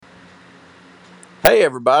Hey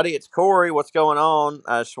everybody, it's Corey. What's going on?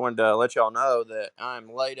 I just wanted to let y'all know that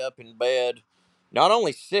I'm laid up in bed, not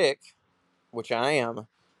only sick, which I am,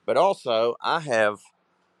 but also I have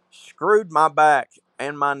screwed my back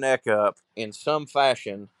and my neck up in some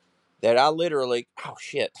fashion that I literally, oh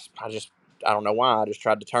shit, I don't know why. I just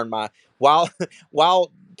tried to turn my, while,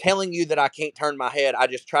 while telling you that I can't turn my head, I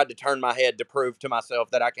just tried to turn my head to prove to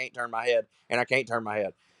myself that I can't turn my head and I can't turn my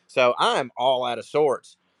head. So I'm all out of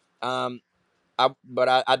sorts. Um, but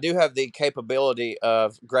I do have the capability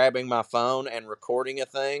of grabbing my phone and recording a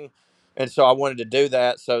thing, and so I wanted to do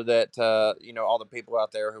that so that all the people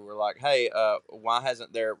out there who were like, "Hey, why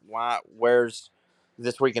hasn't there? Where's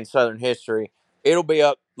this week in Southern history?" It'll be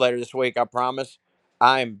up later this week, I promise.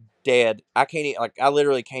 I'm dead. I can't like I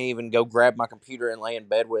literally can't even go grab my computer and lay in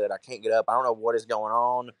bed with it. I can't get up. I don't know what is going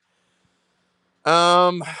on.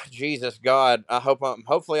 Jesus God,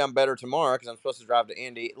 hopefully I'm better tomorrow because I'm supposed to drive to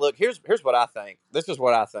Indy. Look, here's what I think. This is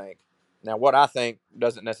what I think. Now, what I think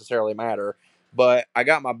doesn't necessarily matter, but I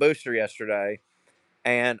got my booster yesterday,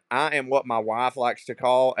 and I am what my wife likes to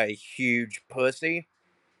call a huge pussy.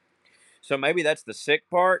 So maybe that's the sick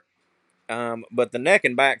part. But the neck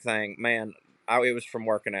and back thing, man, it was from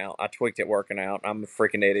working out. I tweaked it working out. I'm a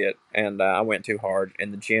freaking idiot, and I went too hard in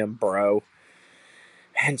the gym, bro.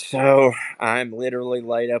 And so I'm literally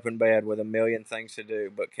laid up in bed with a million things to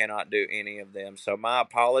do, but cannot do any of them. So my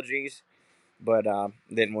apologies, but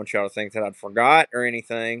didn't want y'all to think that I'd forgot or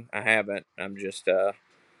anything. I haven't. I'm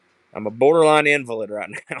a borderline invalid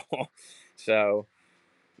right now. So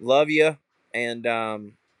love you, and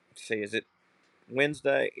let's see, is it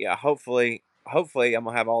Wednesday? Yeah, hopefully I'm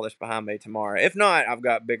gonna have all this behind me tomorrow. If not, I've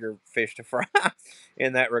got bigger fish to fry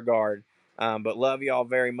in that regard. But love y'all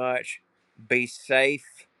very much. Be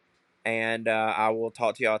safe and I will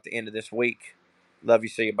talk to y'all at the end of this week. Love you.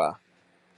 See you. Bye.